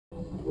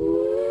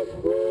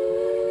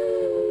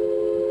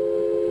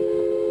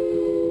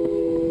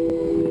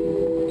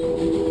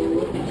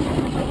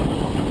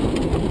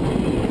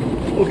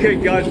Okay,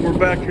 guys, we're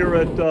back here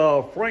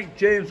at Frank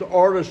James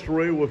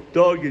Artistry with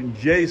Doug and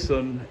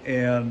Jason,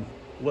 and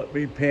let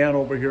me pan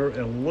over here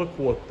and look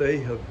what they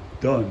have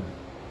done.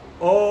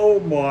 Oh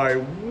my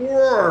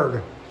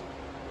word!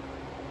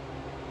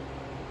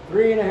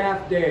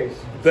 3.5 days.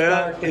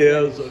 That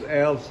is an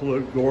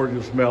absolute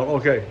gorgeous mount.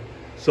 Okay,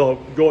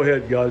 so go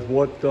ahead, guys.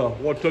 What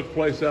took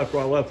place after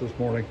I left this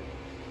morning?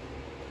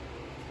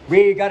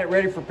 We got it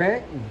ready for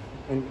paint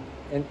and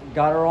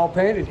got her all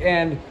painted.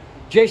 And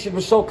Jason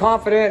was so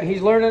confident.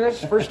 He's learning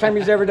this. First time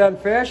he's ever done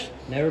fish.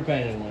 Never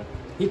painted one.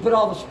 He put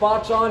all the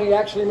spots on. He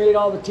actually made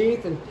all the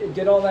teeth and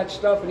did all that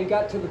stuff. And he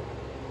got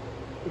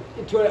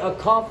into a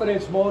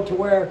confidence mode to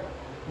where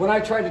when I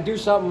tried to do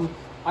something,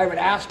 I would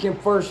ask him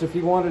first if he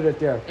wanted it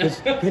there.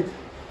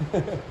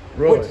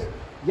 Really? Which,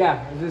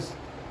 yeah, it just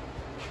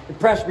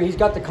impressed me. He's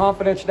got the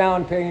confidence now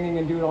in painting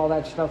and doing all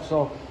that stuff.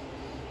 So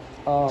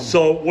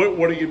what are you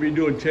going to be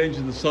doing?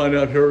 Changing the sign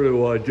out here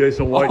to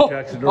Jason White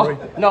Taxidermy?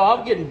 No,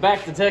 I'm getting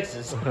back to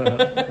Texas.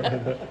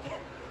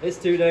 It's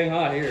too dang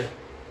hot here.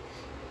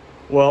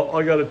 Well,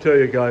 I got to tell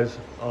you guys,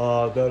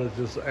 that is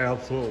just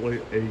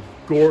absolutely a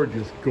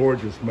gorgeous,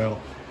 gorgeous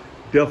mount.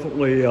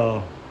 Definitely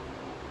a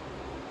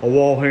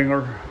wall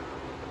hanger,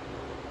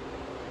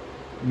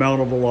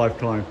 mount of a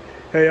lifetime.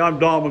 Hey, I'm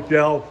Don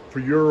McDowell. For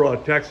your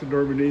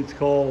taxidermy needs,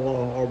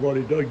 call our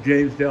buddy Doug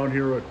James down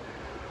here at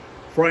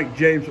Frank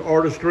James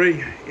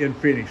Artistry in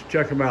Phoenix.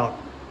 Check him out.